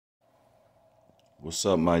What's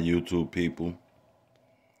up, my YouTube people?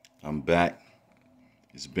 I'm back.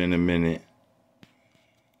 It's been a minute.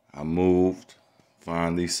 I moved,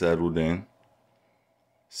 finally settled in,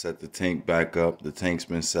 set the tank back up. The tank's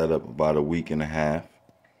been set up about a week and a half.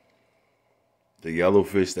 The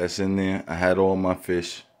yellowfish that's in there, I had all my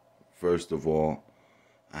fish, first of all.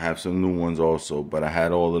 I have some new ones also, but I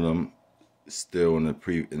had all of them still in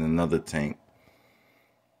another tank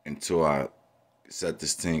until I set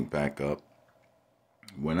this tank back up.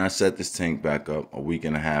 When I set this tank back up a week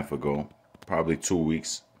and a half ago, probably 2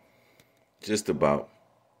 weeks, just about,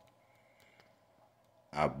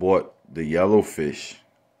 I bought the yellowfish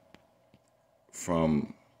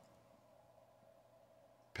from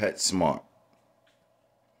PetSmart.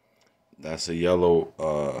 That's a yellow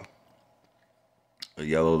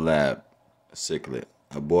lab cichlid.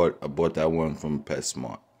 I bought that one from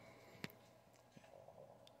PetSmart,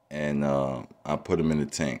 and I put them in the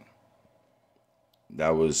tank.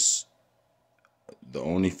 That was the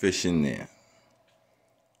only fish in there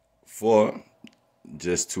for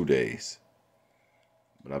just 2 days.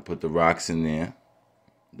 But I put the rocks in there.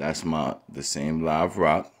 That's the same live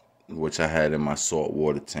rock which I had in my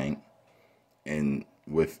saltwater tank. And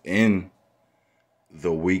within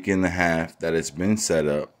the week and a half that it's been set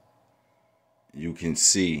up, you can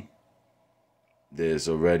see there's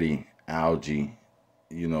already algae,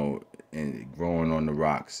 and growing on the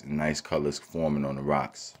rocks, and nice colors forming on the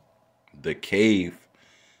rocks. The cave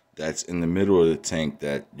that's in the middle of the tank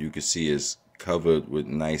that you can see is covered with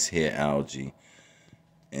nice hair algae,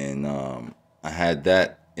 and I had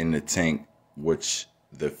that in the tank which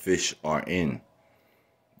the fish are in,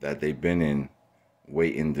 that they've been in,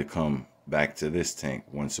 waiting to come back to this tank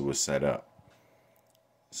once it was set up.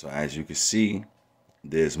 So as you can see,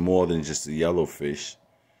 there's more than just the yellowfish.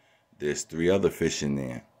 There's 3 other fish in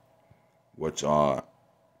there, which are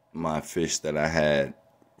my fish that I had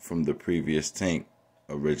from the previous tank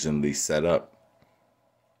originally set up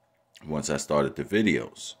once I started the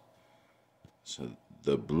videos. So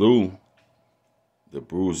the blue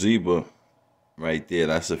zebra right there,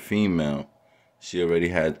 that's a female. She already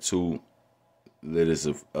had 2 litters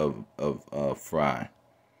of fry.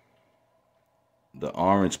 The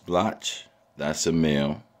orange blotch, that's a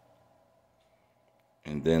male.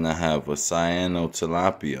 And then I have a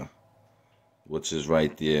cyanotilapia, which is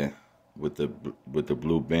right there with the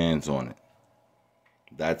blue bands on it.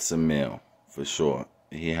 That's a male for sure.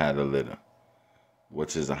 He had a litter,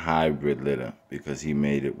 which is a hybrid litter because he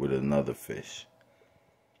made it with another fish.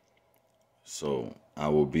 So I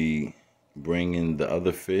will be bringing the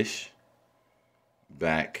other fish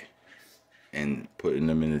back and putting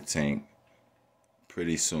them in the tank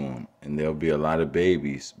pretty soon, and there'll be a lot of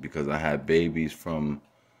babies because I have babies from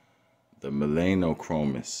the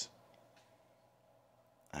Melanochromis.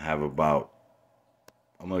 I have I'm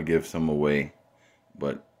gonna give some away,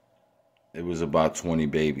 but it was about 20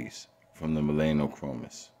 babies from the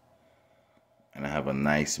Melanochromis, and I have a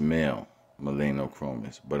nice male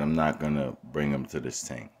Melanochromis, but I'm not gonna bring them to this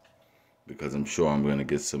tank because I'm sure I'm gonna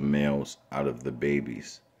get some males out of the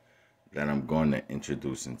babies that I'm gonna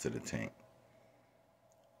introduce into the tank.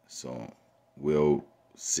 So we'll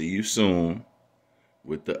see you soon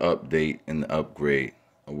with the update and the upgrade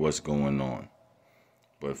of what's going on.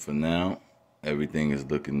 But for now, everything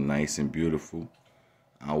is looking nice and beautiful.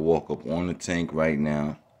 I'll walk up on the tank right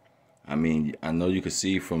now. I mean, I know you can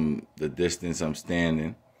see from the distance I'm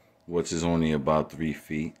standing, which is only about 3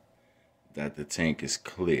 feet, that the tank is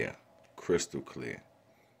clear, crystal clear,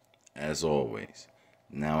 as always.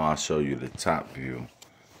 Now I'll show you the top view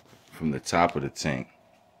from the top of the tank.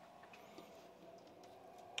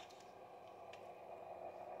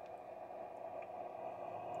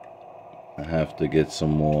 I have to get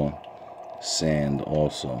some more sand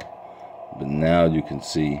also, but now you can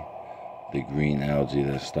see the green algae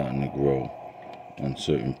that's starting to grow on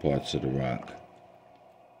certain parts of the rock.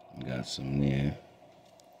 You got some there.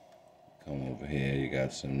 Come over here, you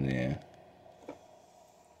got some there.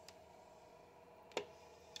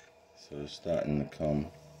 So it's starting to come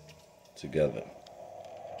together.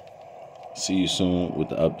 See you soon with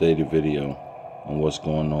the updated video on what's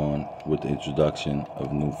going on with the introduction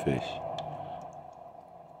of new fish.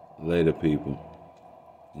 Later, people.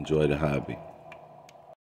 Enjoy the hobby.